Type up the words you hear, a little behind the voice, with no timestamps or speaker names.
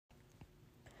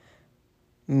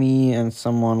Me and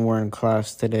someone were in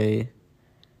class today,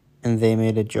 and they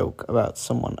made a joke about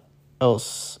someone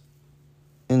else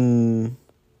in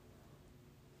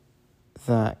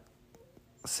that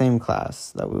same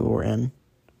class that we were in.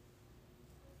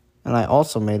 And I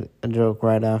also made a joke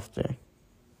right after.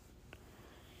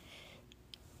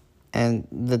 And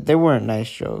they weren't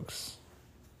nice jokes.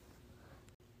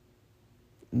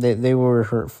 They were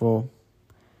hurtful.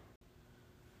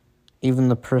 Even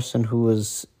the person who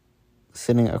was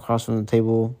sitting across from the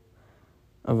table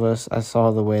of us, I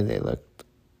saw the way they looked.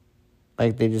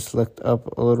 Like, they just looked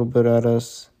up a little bit at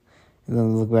us, and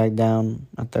then looked back down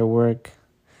at their work.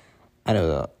 And it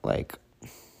was like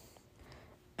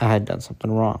I had done something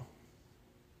wrong.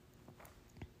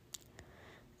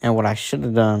 And what I should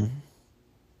have done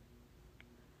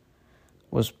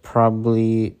was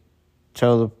probably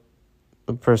tell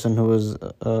the person who was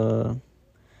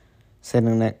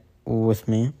sitting next with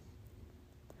me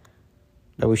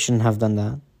that we shouldn't have done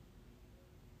that.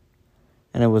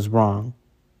 And it was wrong.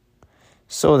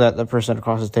 So that the person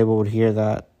across the table would hear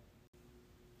that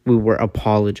we were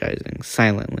apologizing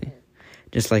silently.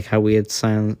 Just like how we had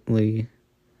silently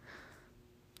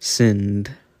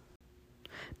sinned.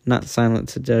 Not silent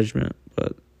to judgment,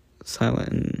 but silent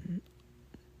in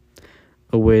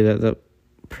a way that the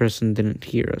person didn't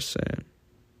hear us say it.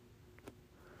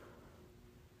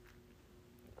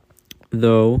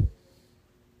 Though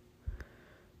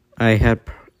I had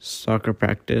soccer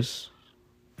practice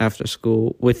after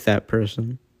school with that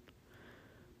person,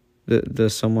 the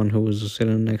someone who was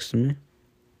sitting next to me.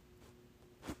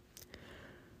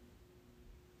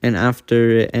 And after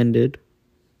it ended,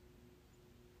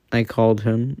 I called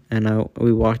him and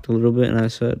we walked a little bit, and I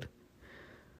said,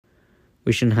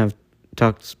 we shouldn't have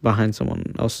talked behind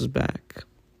someone else's back.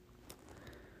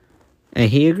 And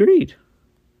he agreed.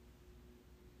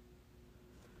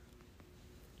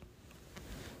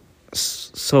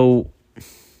 So, what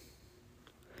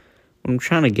I'm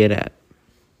trying to get at,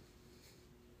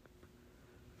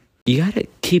 you gotta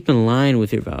keep in line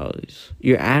with your values.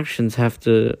 Your actions have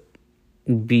to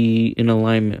be in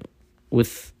alignment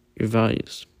with your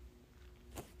values.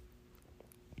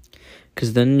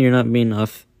 Because then you're not being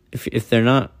if they're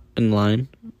not in line,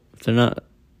 if they're not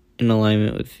in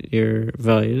alignment with your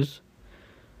values,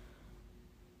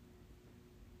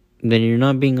 then you're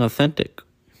not being authentic.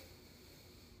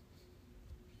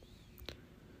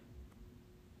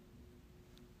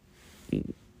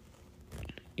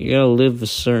 You gotta live a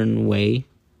certain way,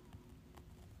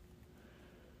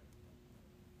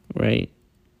 right?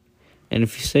 And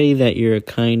if you say that you're a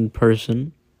kind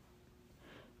person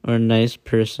or a nice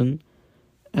person,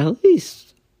 at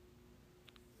least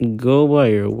go by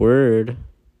your word.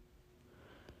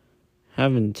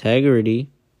 Have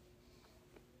integrity.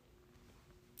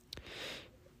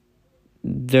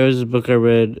 There was a book I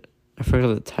read, I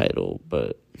forgot the title,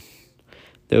 but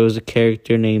there was a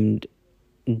character named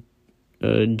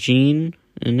Gene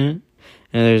in it,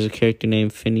 and there's a character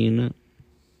named Finney in it.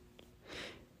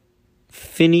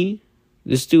 Finney,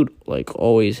 this dude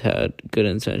always had good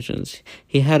intentions.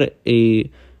 He had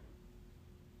a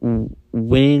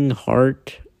winning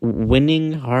heart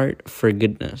for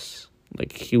goodness.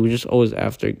 He was just always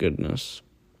after goodness.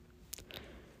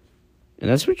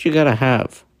 And that's what you gotta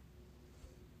have.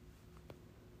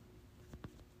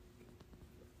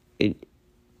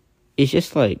 It's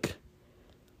just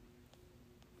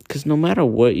because no matter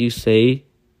what you say,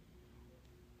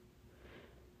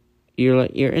 you're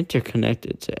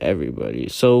interconnected to everybody.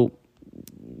 So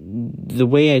the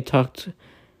way I talked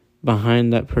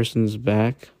behind that person's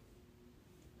back,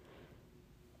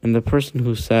 and the person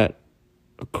who sat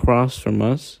across from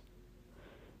us,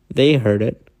 they heard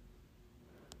it.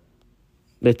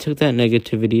 They took that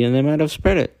negativity and they might have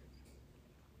spread it.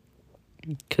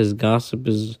 Because gossip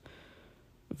is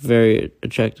a very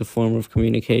attractive form of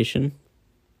communication.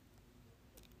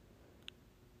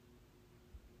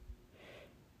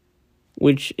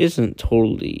 Which isn't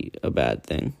totally a bad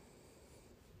thing.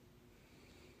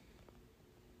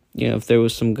 If there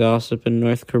was some gossip in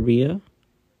North Korea,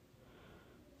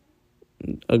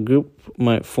 a group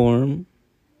might form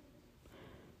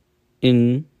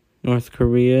in North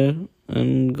Korea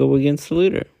and go against the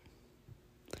leader.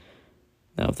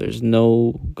 Now, if there's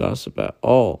no gossip at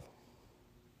all,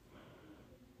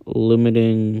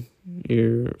 limiting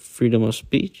your freedom of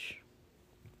speech,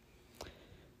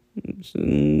 it's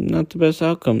not the best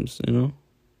outcomes,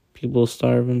 People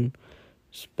starving,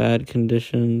 just bad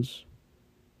conditions.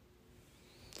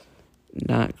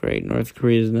 Not great. North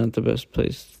Korea is not the best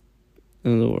place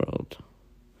in the world.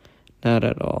 Not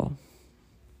at all.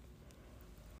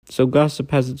 So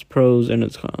gossip has its pros and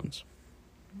its cons.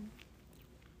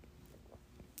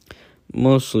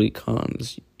 Mostly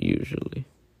cons, usually.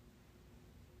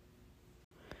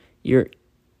 You're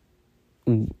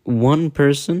one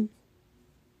person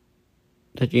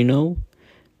that you know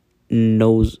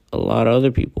knows a lot of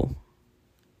other people.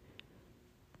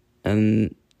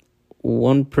 And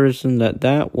one person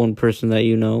that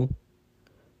you know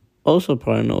also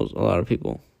probably knows a lot of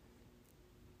people.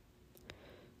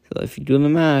 So if you do the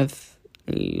math,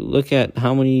 you look at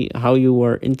how you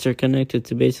are interconnected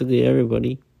to basically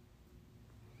everybody.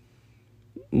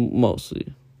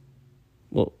 Mostly.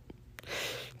 Well,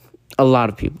 a lot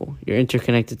of people. You're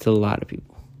interconnected to a lot of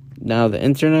people. Now with the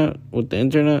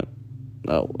internet,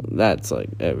 oh, that's like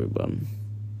everyone.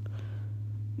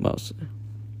 Mostly.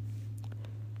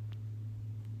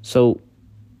 So,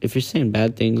 if you're saying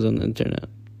bad things on the internet,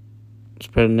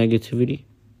 spreading negativity,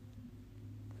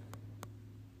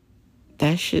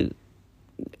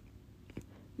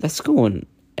 that's going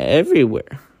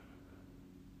everywhere.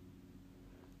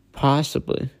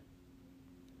 Possibly.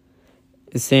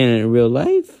 It's saying in real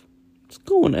life, it's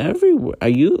going everywhere.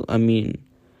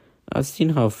 I've seen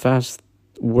how fast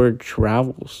word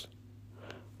travels.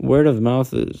 Word of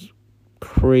mouth is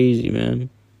crazy, man.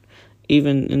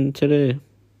 Even in today.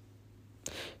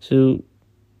 So, you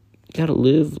gotta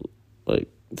live like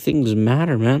things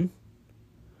matter, man.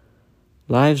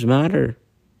 Lives matter.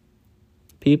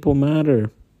 People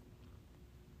matter.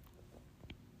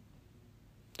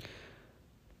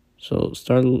 So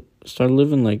start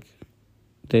living like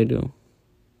they do.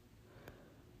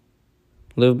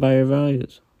 Live by your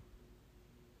values.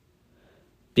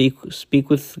 Speak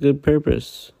with good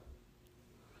purpose.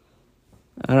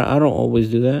 I don't always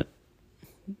do that.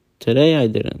 Today I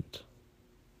didn't.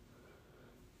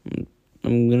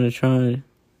 I'm gonna try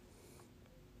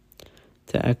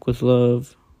to act with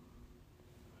love,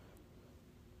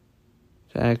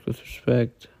 to act with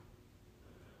respect,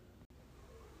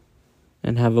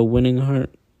 and have a winning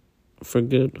heart for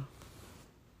good.